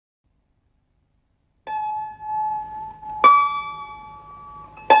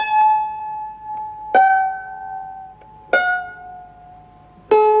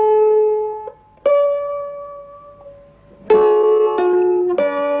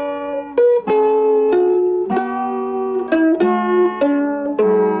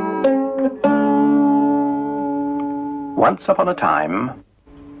Once upon a time,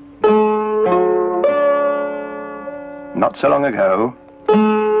 not so long ago,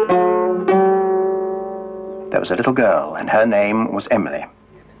 there was a little girl, and her name was Emily.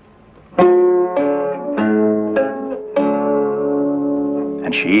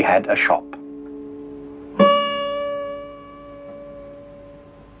 And she had a shop.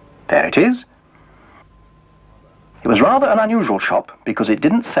 There it is. It was rather an unusual shop because it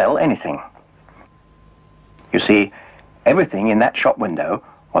didn't sell anything. You see, everything in that shop window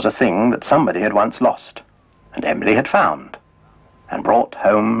was a thing that somebody had once lost, and Emily had found, and brought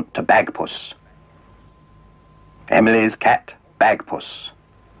home to Bagpuss. Emily's cat, Bagpuss.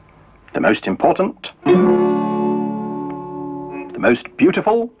 The most important, the most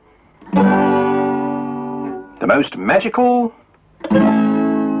beautiful, the most magical,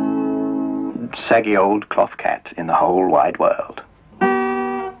 saggy old cloth cat in the whole wide world.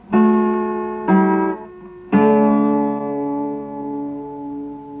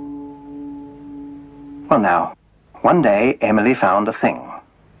 Well now, one day Emily found a thing.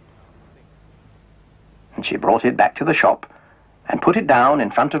 And she brought it back to the shop and put it down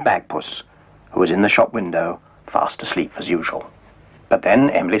in front of Bagpuss, who was in the shop window, fast asleep as usual. But then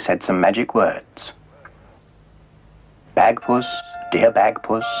Emily said some magic words. Bagpuss, dear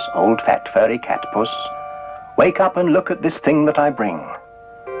Bagpuss, old fat furry cat puss, wake up and look at this thing that I bring.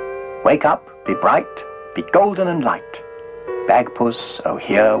 Wake up, be bright, be golden and light. Bagpuss, oh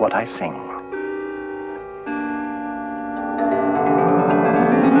hear what I sing.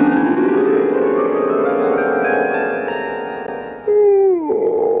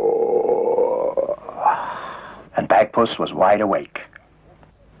 And Bagpuss was wide awake.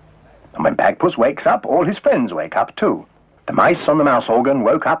 And when Bagpuss wakes up, all his friends wake up too. The mice on the mouse organ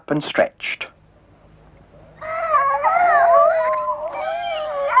woke up and stretched.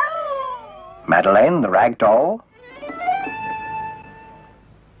 Madeleine, the rag doll.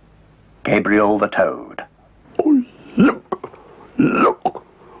 Gabriel, the toad. Oh, look, look.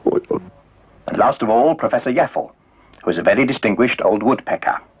 And last of all, Professor Yaffle, who was a very distinguished old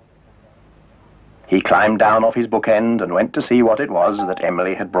woodpecker. He climbed down off his bookend and went to see what it was that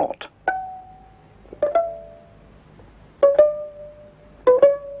Emily had brought.